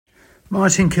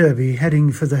Martin Kirby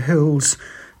heading for the hills,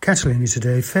 Catalonia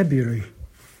today, February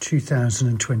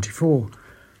 2024.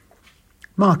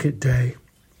 Market day.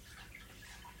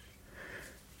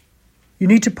 You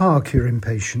need to park your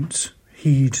impatience,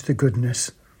 heed the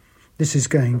goodness. This is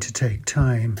going to take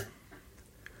time.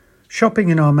 Shopping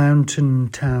in our mountain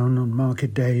town on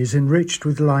market day is enriched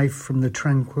with life from the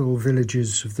tranquil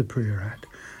villages of the Priorat.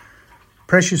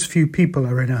 Precious few people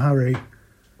are in a hurry.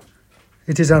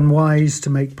 It is unwise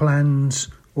to make plans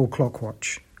or clock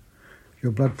watch.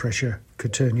 Your blood pressure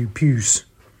could turn you puce.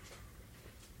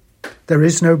 There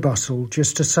is no bustle,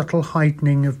 just a subtle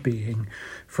heightening of being,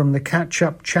 from the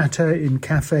catch-up chatter in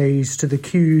cafes to the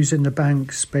queues in the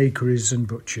banks, bakeries and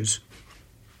butchers.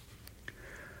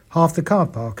 Half the car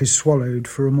park is swallowed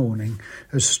for a morning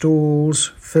as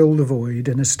stalls fill the void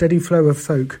and a steady flow of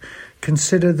folk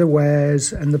consider the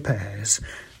wares and the pears,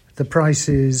 the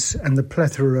prices and the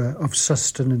plethora of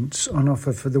sustenance on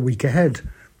offer for the week ahead.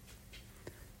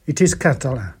 It is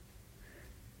Catalan.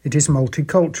 It is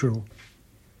multicultural.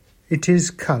 It is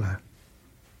colour.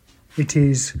 It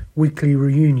is weekly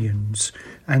reunions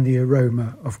and the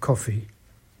aroma of coffee.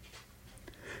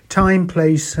 Time,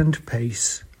 place and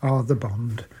pace are the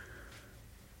bond.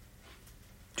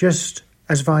 Just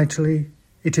as vitally,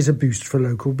 it is a boost for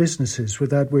local businesses,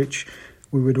 without which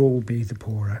we would all be the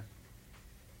poorer.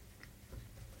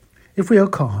 If we are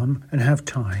calm and have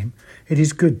time, it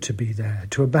is good to be there,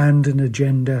 to abandon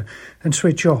agenda and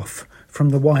switch off from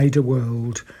the wider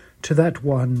world to that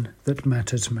one that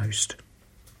matters most.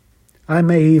 I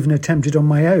may even attempt it on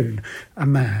my own, a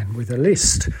man with a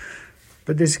list,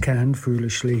 but this can,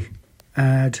 foolishly,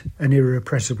 add an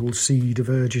irrepressible seed of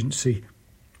urgency.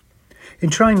 In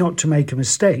trying not to make a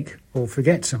mistake or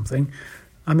forget something,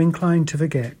 I'm inclined to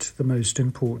forget the most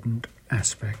important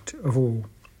aspect of all.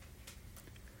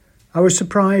 I was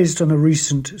surprised on a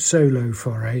recent solo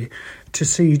foray to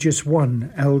see just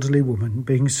one elderly woman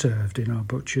being served in our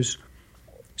butchers,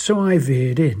 so I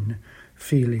veered in,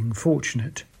 feeling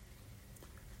fortunate.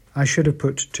 I should have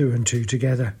put two and two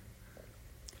together.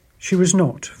 She was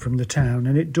not from the town,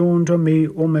 and it dawned on me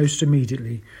almost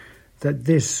immediately that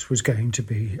this was going to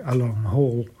be a long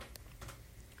haul.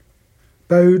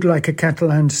 Bowed like a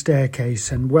Catalan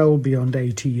staircase and well beyond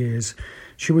 80 years,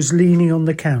 she was leaning on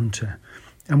the counter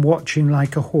and watching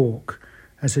like a hawk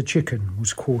as a chicken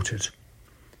was quartered.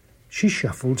 She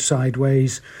shuffled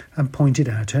sideways and pointed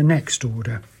out her next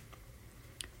order.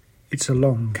 It's a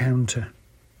long counter.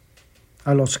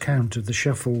 I lost count of the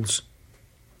shuffles.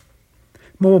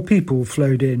 More people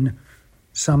flowed in,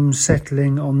 some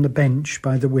settling on the bench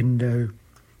by the window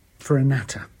for a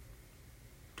natter.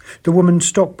 The woman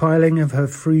stockpiling of her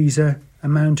freezer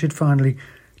amounted finally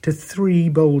to 3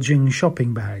 bulging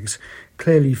shopping bags,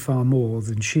 clearly far more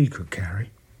than she could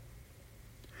carry.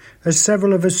 As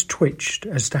several of us twitched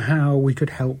as to how we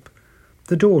could help,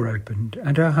 the door opened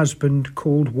and her husband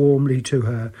called warmly to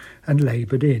her and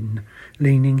laboured in,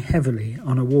 leaning heavily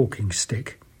on a walking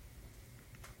stick.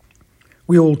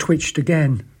 We all twitched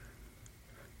again.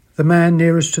 The man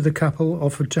nearest to the couple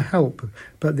offered to help,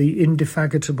 but the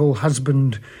indefatigable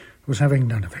husband was having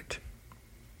none of it.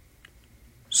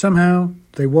 Somehow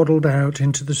they waddled out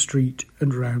into the street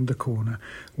and round the corner,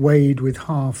 weighed with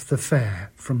half the fare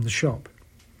from the shop.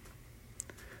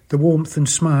 The warmth and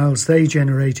smiles they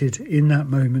generated in that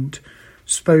moment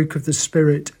spoke of the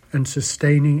spirit and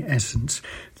sustaining essence,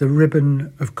 the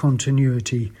ribbon of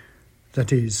continuity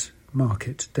that is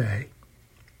Market Day.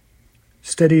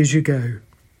 Steady as you go.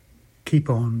 Keep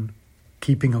on,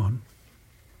 keeping on.